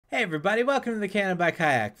Hey everybody, welcome to the Canon by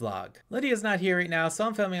Kayak vlog. Lydia's not here right now, so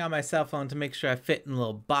I'm filming on my cell phone to make sure I fit in the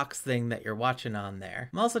little box thing that you're watching on there.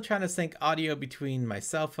 I'm also trying to sync audio between my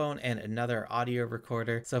cell phone and another audio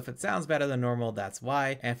recorder, so if it sounds better than normal, that's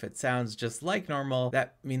why. And if it sounds just like normal,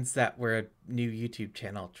 that means that we're a new YouTube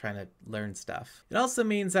channel trying to learn stuff. It also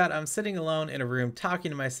means that I'm sitting alone in a room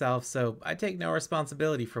talking to myself, so I take no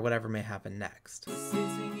responsibility for whatever may happen next.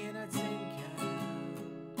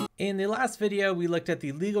 In the last video, we looked at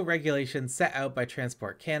the legal regulations set out by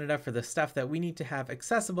Transport Canada for the stuff that we need to have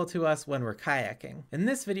accessible to us when we're kayaking. In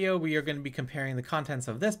this video, we are going to be comparing the contents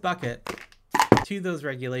of this bucket to those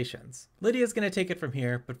regulations. Lydia's going to take it from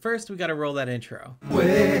here, but first we got to roll that intro.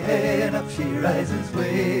 Way up she rises,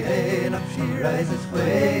 way up she rises,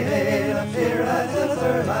 way up she rises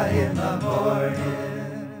early in the morning.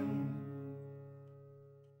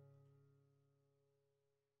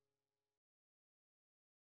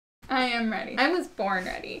 I am ready. I was born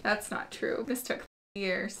ready. That's not true. This took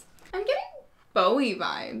years. I'm getting Bowie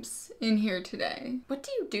vibes in here today. What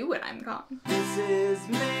do you do when I'm gone? This is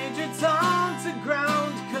Major Tom to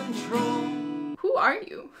ground control. Who are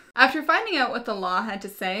you? After finding out what the law had to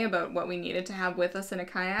say about what we needed to have with us in a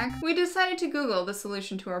kayak, we decided to Google the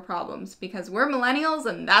solution to our problems because we're millennials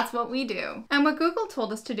and that's what we do. And what Google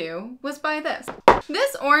told us to do was buy this.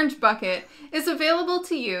 This orange bucket is available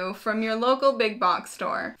to you from your local big box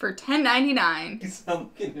store for $10.99. You sound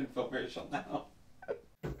like an infomercial now.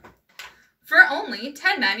 For only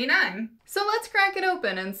 $10.99. So let's crack it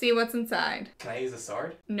open and see what's inside. Can I use a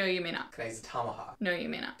sword? No, you may not. Can I use a tomahawk? No, you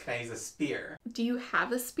may not. Can I use a spear? Do you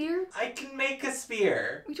have a spear? I can make a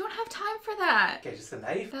spear! We don't have time for that. Okay, just a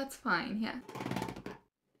knife? That's fine, yeah.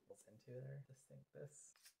 Into there, just think this.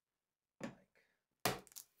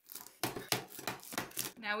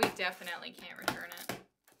 Now we definitely can't return it.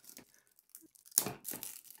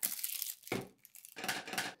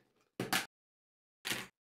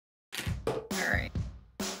 Alright.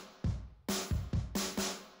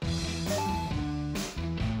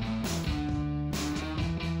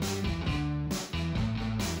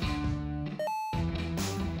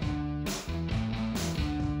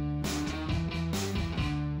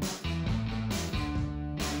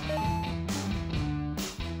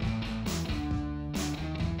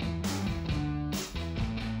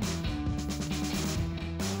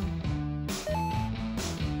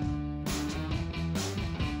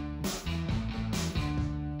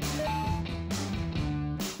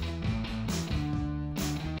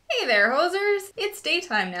 Hey there, hosers! It's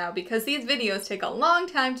daytime now because these videos take a long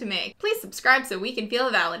time to make. Please subscribe so we can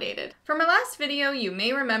feel validated. From our last video, you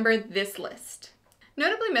may remember this list.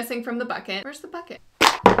 Notably missing from the bucket, where's the bucket?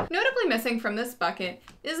 Notably missing from this bucket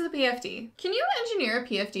is the P.F.D. Can you engineer a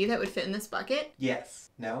P.F.D. that would fit in this bucket?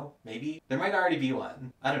 Yes. No? Maybe? There might already be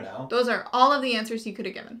one. I don't know. Those are all of the answers you could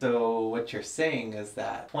have given. So what you're saying is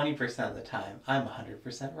that 20% of the time, I'm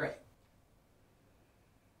 100% right.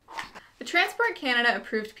 The Transport Canada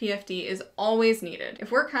approved P.F.D. is always needed.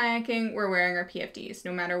 If we're kayaking, we're wearing our P.F.D.s,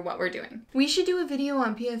 no matter what we're doing. We should do a video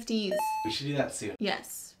on P.F.D.s. We should do that soon.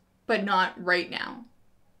 Yes, but not right now.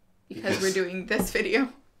 Because we're doing this video.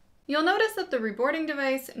 You'll notice that the reboarding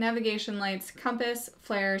device, navigation lights, compass,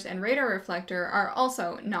 flares, and radar reflector are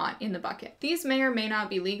also not in the bucket. These may or may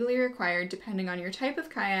not be legally required depending on your type of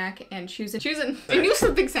kayak and I knew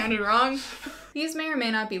something sounded wrong. These may or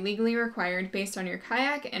may not be legally required based on your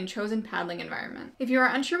kayak and chosen paddling environment. If you are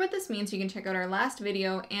unsure what this means, you can check out our last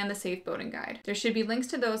video and the safe boating guide. There should be links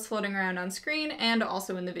to those floating around on screen and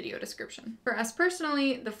also in the video description. For us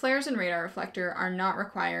personally, the flares and radar reflector are not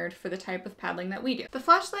required for the type of paddling that we do. The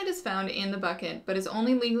flashlight is found in the bucket, but is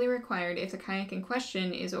only legally required if the kayak in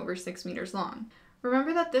question is over 6 meters long.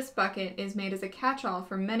 Remember that this bucket is made as a catch-all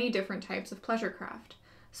for many different types of pleasure craft.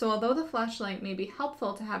 So although the flashlight may be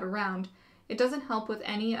helpful to have around, it doesn't help with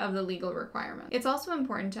any of the legal requirements. It's also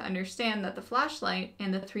important to understand that the flashlight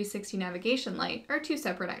and the 360 navigation light are two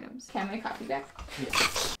separate items. Can I copy back?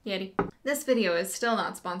 Yes. Yeti. This video is still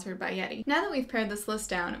not sponsored by Yeti. Now that we've pared this list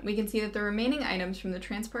down, we can see that the remaining items from the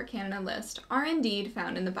Transport Canada list are indeed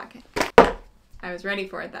found in the bucket. I was ready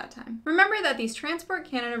for it that time. Remember that these Transport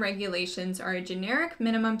Canada regulations are a generic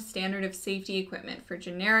minimum standard of safety equipment for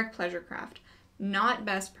generic pleasure craft, not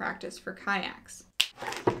best practice for kayaks.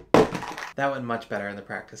 That went much better in the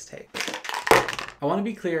practice take. I want to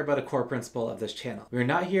be clear about a core principle of this channel. We're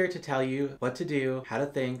not here to tell you what to do, how to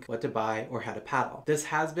think, what to buy, or how to paddle. This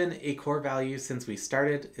has been a core value since we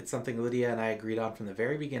started. It's something Lydia and I agreed on from the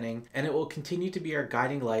very beginning, and it will continue to be our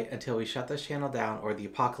guiding light until we shut this channel down or the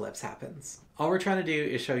apocalypse happens. All we're trying to do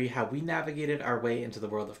is show you how we navigated our way into the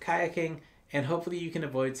world of kayaking, and hopefully you can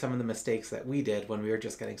avoid some of the mistakes that we did when we were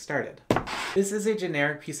just getting started. This is a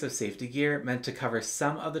generic piece of safety gear meant to cover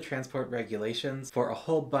some of the transport regulations for a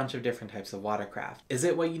whole bunch of different types of watercraft. Is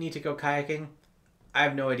it what you need to go kayaking? I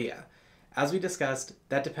have no idea. As we discussed,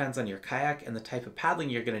 that depends on your kayak and the type of paddling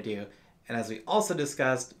you're going to do, and as we also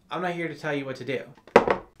discussed, I'm not here to tell you what to do.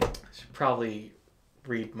 I should probably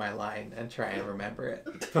read my line and try and remember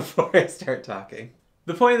it before I start talking.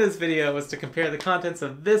 The point of this video was to compare the contents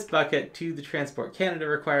of this bucket to the Transport Canada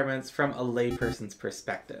requirements from a layperson's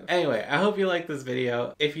perspective. Anyway, I hope you liked this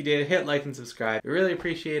video. If you did, hit like and subscribe. We really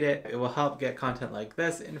appreciate it. It will help get content like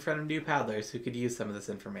this in front of new paddlers who could use some of this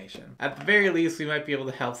information. At the very least, we might be able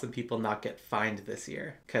to help some people not get fined this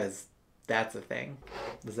year, because that's a thing.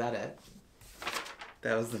 Was that it?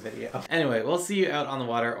 That was the video. Anyway, we'll see you out on the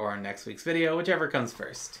water or on next week's video, whichever comes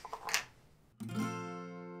first.